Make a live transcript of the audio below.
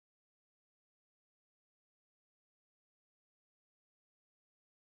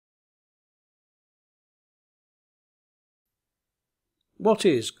What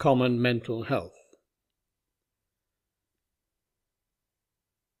is common mental health?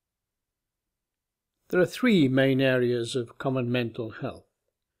 There are three main areas of common mental health.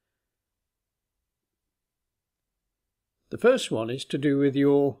 The first one is to do with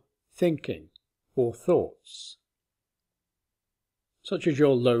your thinking or thoughts, such as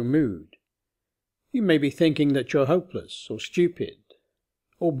your low mood. You may be thinking that you're hopeless or stupid,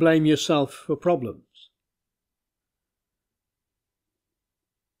 or blame yourself for problems.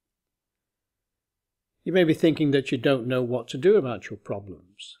 You may be thinking that you don't know what to do about your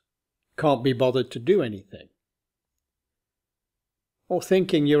problems, can't be bothered to do anything, or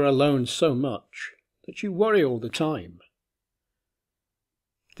thinking you're alone so much that you worry all the time,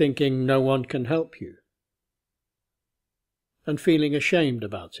 thinking no one can help you, and feeling ashamed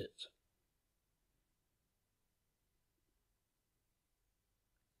about it.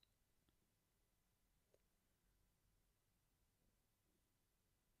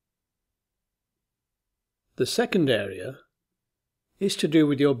 The second area is to do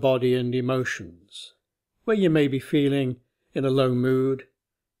with your body and emotions, where you may be feeling in a low mood,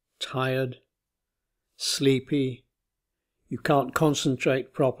 tired, sleepy, you can't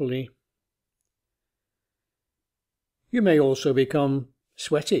concentrate properly. You may also become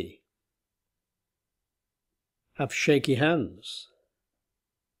sweaty, have shaky hands,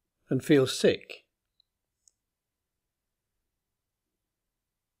 and feel sick.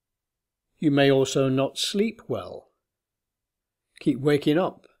 You may also not sleep well, keep waking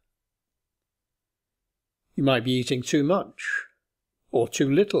up. You might be eating too much or too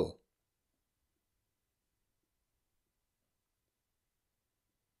little.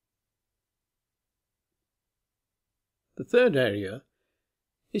 The third area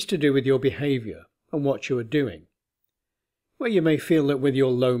is to do with your behaviour and what you are doing, where you may feel that with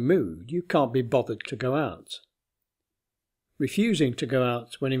your low mood you can't be bothered to go out, refusing to go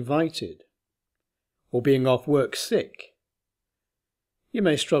out when invited, or being off work sick. You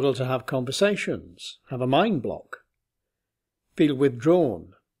may struggle to have conversations, have a mind block, feel withdrawn,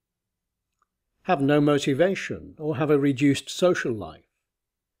 have no motivation, or have a reduced social life.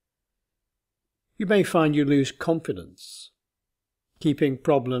 You may find you lose confidence, keeping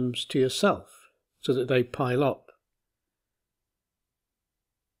problems to yourself so that they pile up,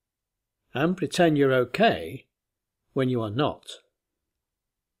 and pretend you're okay when you are not.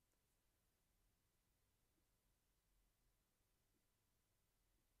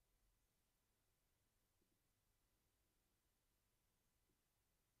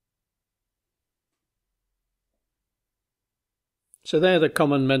 So they're the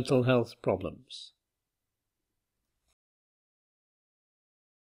common mental health problems.